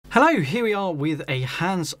Hello, here we are with a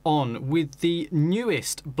hands-on with the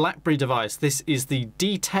newest BlackBerry device. This is the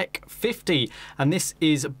DTEK50 and this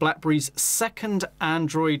is BlackBerry's second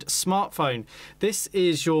Android smartphone. This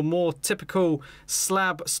is your more typical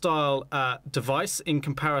slab style device in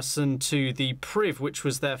comparison to the Priv, which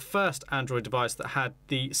was their first Android device that had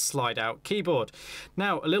the slide out keyboard.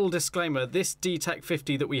 Now, a little disclaimer, this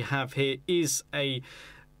DTEK50 that we have here is a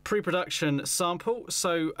pre-production sample,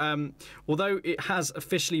 so although it has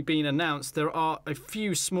officially been announced, there are a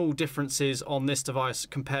few small differences on this device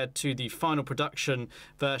compared to the final production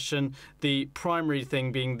version. The primary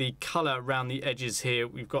thing being the color around the edges here.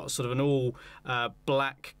 We've got sort of an all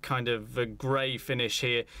black kind of a grey finish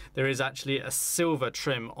here. There is actually a silver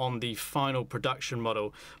trim on the final production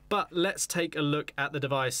model. But let's take a look at the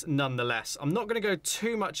device nonetheless. I'm not going to go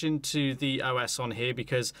too much into the OS on here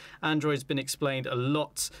because Android's been explained a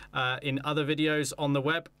lot in other videos on the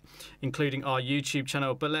web, including our YouTube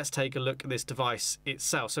channel, but let's take a look at this device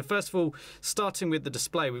itself. So first of all, starting with the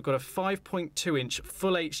display, we've got a 5.2-inch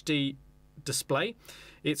Full HD display.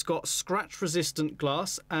 It's got scratch-resistant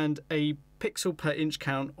glass and a pixel per inch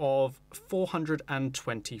count of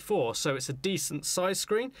 424, so it's a decent size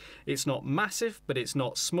screen. It's not massive, but it's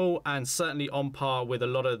not small, and certainly on par with a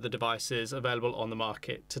lot of the devices available on the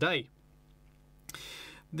market today.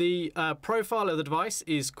 The profile of the device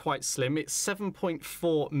is quite slim. It's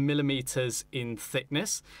 7.4 millimeters in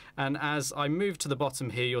thickness, and as I move to the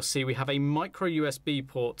bottom here, you'll see we have a micro USB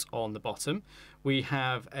port on the bottom. We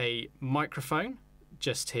have a microphone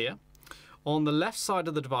just here. On the left side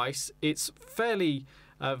of the device, it's fairly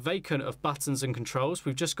vacant of buttons and controls.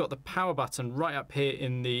 We've just got the power button right up here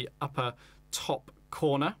in the upper top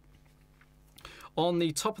corner. On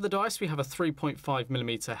the top of the device, we have a 3.5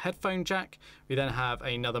 millimeter headphone jack. We then have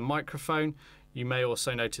another microphone. You may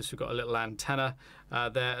also notice we've got a little antenna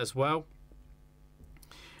there as well.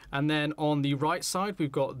 And then on the right side,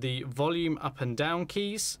 we've got the volume up and down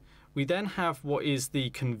keys. We then have what is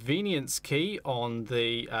the convenience key on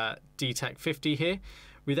the DTEK50 here.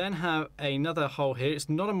 We then have another hole here. It's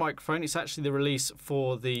not a microphone, it's actually the release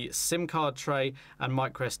for the SIM card tray and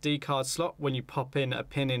micro SD card slot. When you pop in a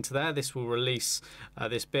pin into there, this will release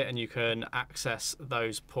this bit and you can access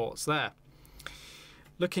those ports there.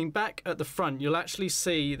 Looking back at the front, you'll actually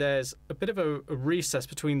see there's a bit of a recess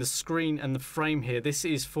between the screen and the frame here. This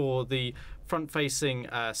is for the front-facing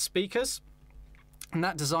speakers. And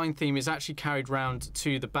that design theme is actually carried round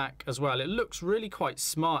to the back as well. It looks really quite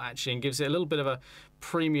smart actually and gives it a little bit of a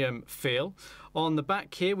premium feel. On the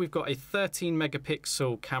back here we've got a 13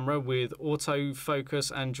 megapixel camera with autofocus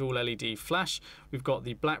and dual LED flash. We've got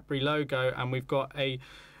the BlackBerry logo and we've got a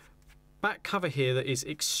back cover here that is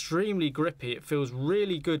extremely grippy. It feels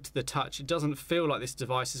really good to the touch. It doesn't feel like this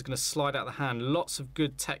device is going to slide out the hand. Lots of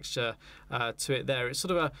good texture to it there. It's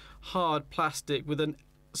sort of a hard plastic with an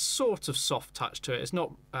sort of soft touch to it. It's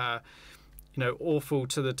not you know, awful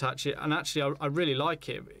to the touch, and actually I really like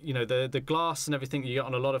it. You know, the glass and everything you get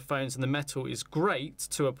on a lot of phones and the metal is great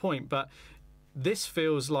to a point, but this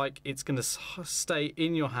feels like it's going to stay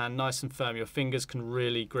in your hand nice and firm. Your fingers can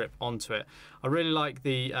really grip onto it. I really like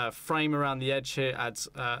the frame around the edge here, adds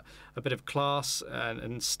a bit of class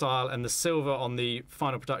and style, and the silver on the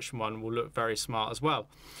final production one will look very smart as well.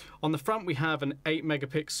 On the front we have an 8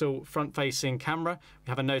 megapixel front-facing camera.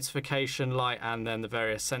 We have a notification light and then the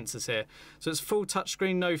various sensors here. So it's full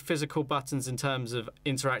touchscreen, no physical buttons in terms of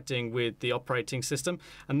interacting with the operating system.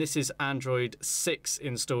 And this is Android 6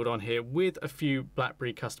 installed on here with a few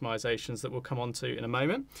BlackBerry customizations that we'll come on to in a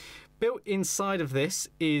moment. Built inside of this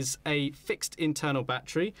is a fixed internal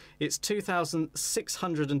battery. It's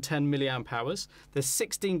 2,610 milliamp hours. There's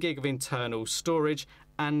 16 gig of internal storage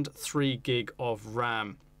and 3 gig of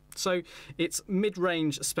RAM. So it's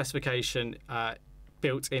mid-range specification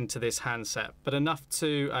built into this handset, but enough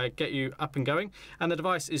to get you up and going. And the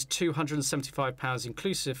device is £275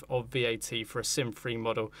 inclusive of VAT for a SIM-free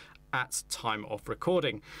model at time of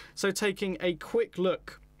recording. So taking a quick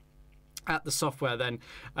look at the software then.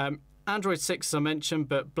 Android 6 as I mentioned,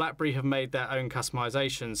 but BlackBerry have made their own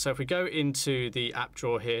customizations. So if we go into the app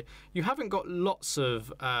drawer here, you haven't got lots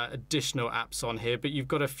of additional apps on here, but you've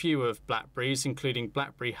got a few of BlackBerry's, including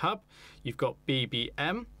BlackBerry Hub, you've got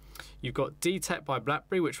BBM, you've got DTEK by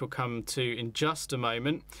BlackBerry, which we'll come to in just a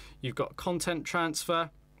moment. You've got content transfer,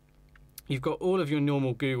 you've got all of your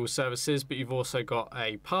normal Google services, but you've also got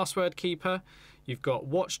a password keeper. You've got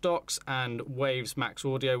Watch Docs and Waves Max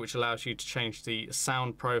Audio, which allows you to change the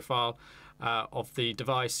sound profile of the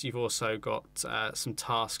device. You've also got some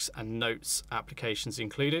tasks and notes applications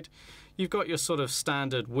included. You've got your sort of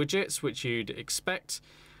standard widgets, which you'd expect.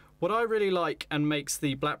 What I really like and makes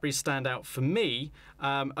the BlackBerry stand out for me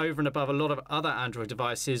over and above a lot of other Android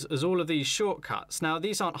devices is all of these shortcuts. Now,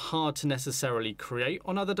 these aren't hard to necessarily create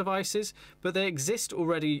on other devices, but they exist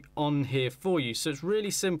already on here for you. So it's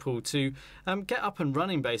really simple to get up and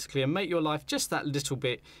running basically and make your life just that little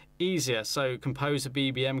bit easier. So compose a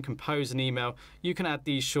BBM, compose an email. You can add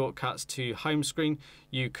these shortcuts to home screen.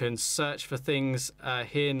 You can search for things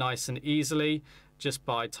here nice and easily just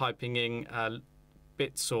by typing in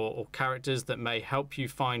bits or characters that may help you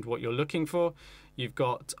find what you're looking for. You've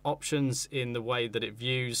got options in the way that it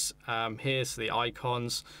views here, so the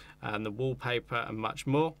icons and the wallpaper and much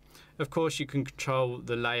more. Of course, you can control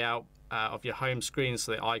the layout of your home screen,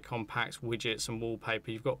 so the icon packs, widgets and wallpaper.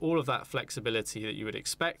 You've got all of that flexibility that you would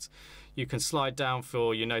expect. You can slide down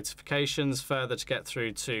for your notifications further to get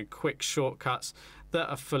through to quick shortcuts that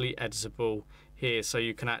are fully editable here, so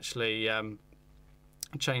you can actually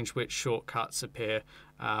change which shortcuts appear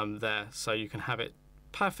there, so you can have it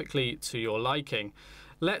perfectly to your liking.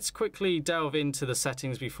 Let's quickly delve into the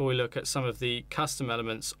settings before we look at some of the custom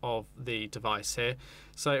elements of the device here.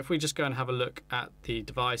 So if we just go and have a look at the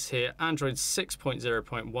device here, Android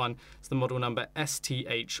 6.0.1, it's the model number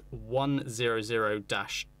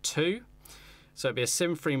STH100-2. So it'll be a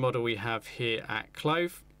SIM-free model we have here at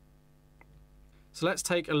Clove. So let's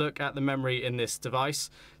take a look at the memory in this device.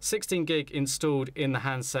 16 gig installed in the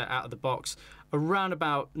handset out of the box. Around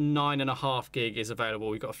about 9.5 gig is available.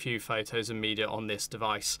 We've got a few photos and media on this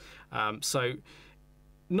device. So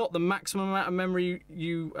not the maximum amount of memory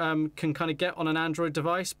you can kind of get on an Android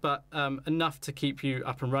device, but enough to keep you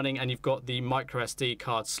up and running. And you've got the micro SD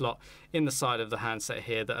card slot in the side of the handset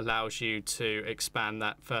here that allows you to expand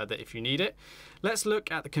that further if you need it. Let's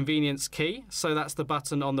look at the convenience key. So that's the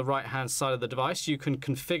button on the right hand side of the device. You can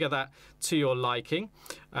configure that to your liking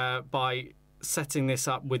by setting this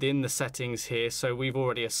up within the settings here. So we've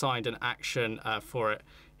already assigned an action for it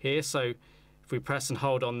here. So if we press and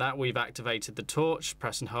hold on that, we've activated the torch.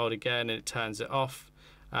 Press and hold again and it turns it off.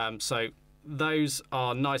 So those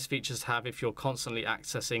are nice features to have if you're constantly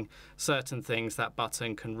accessing certain things. That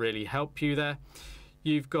button can really help you there.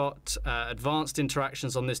 You've got advanced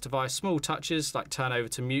interactions on this device, small touches like turn over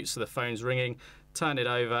to mute so the phone's ringing, turn it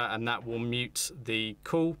over and that will mute the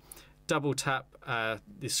call. Double tap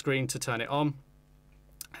the screen to turn it on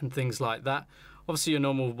and things like that. Obviously your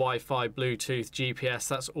normal Wi-Fi, Bluetooth, GPS,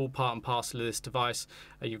 that's all part and parcel of this device.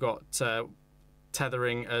 You've got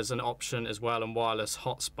tethering as an option as well and wireless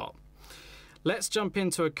hotspot. Let's jump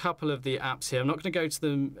into a couple of the apps here. I'm not going to go to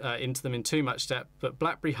them, into them in too much depth, but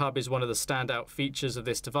BlackBerry Hub is one of the standout features of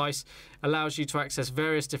this device. Allows you to access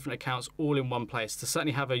various different accounts all in one place, to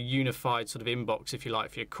certainly have a unified sort of inbox, if you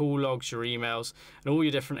like, for your call logs, your emails, and all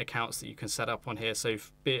your different accounts that you can set up on here. So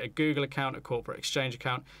be it a Google account, a corporate exchange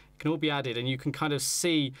account, can all be added and you can kind of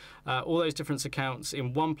see all those different accounts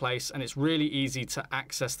in one place, and it's really easy to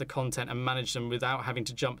access the content and manage them without having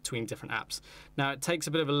to jump between different apps. Now it takes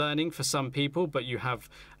a bit of a learning for some people, but you have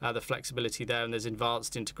the flexibility there, and there's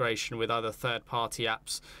advanced integration with other third-party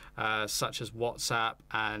apps such as WhatsApp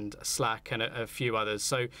and Slack and a few others.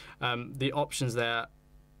 So the options there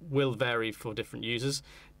will vary for different users.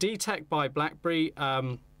 DTEK by BlackBerry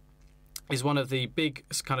is one of the big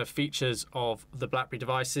kind of features of the BlackBerry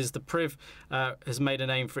devices. The Priv has made a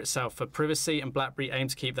name for itself for privacy, and BlackBerry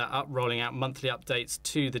aims to keep that up, rolling out monthly updates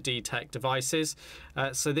to the DTEK devices.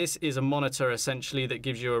 So this is a monitor essentially that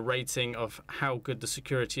gives you a rating of how good the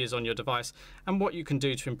security is on your device and what you can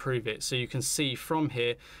do to improve it. So you can see from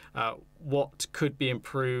here what could be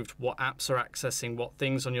improved, what apps are accessing what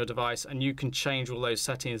things on your device, and you can change all those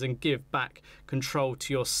settings and give back control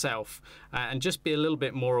to yourself and just be a little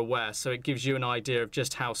bit more aware. So it gives you an idea of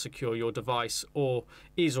just how secure your device or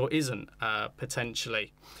isn't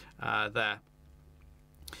potentially there.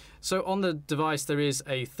 So on the device there is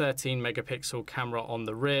a 13 megapixel camera on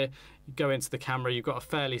the rear. You go into the camera, you've got a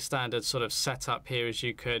fairly standard sort of setup here as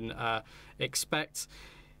you can expect.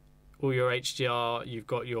 All your HDR, you've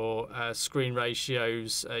got your screen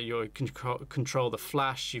ratios, you control the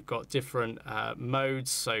flash, you've got different modes,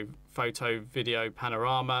 so photo, video,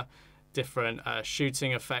 panorama, different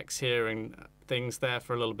shooting effects here and things there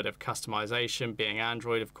for a little bit of customization. Being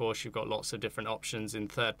Android, of course, you've got lots of different options in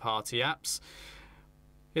third-party apps.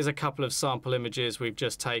 Here's a couple of sample images we've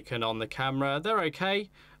just taken on the camera. They're okay.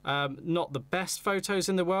 Not the best photos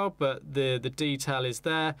in the world, but the detail is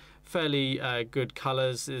there. Fairly good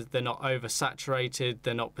colors. They're not oversaturated.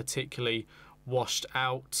 They're not particularly washed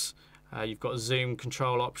out. You've got zoom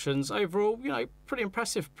control options. Overall, you know, pretty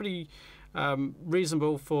impressive, pretty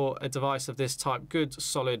reasonable for a device of this type. Good,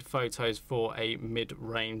 solid photos for a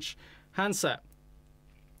mid-range handset.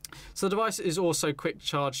 So the device is also quick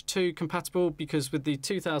charge 2 compatible, because with the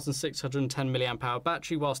 2610 mAh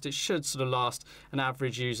battery, whilst it should sort of last an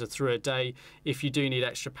average user through a day, if you do need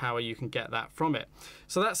extra power, you can get that from it.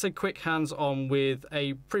 So that's a quick hands-on with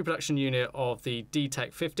a pre-production unit of the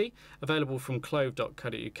DTEK50, available from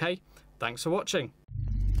clove.co.uk. Thanks for watching.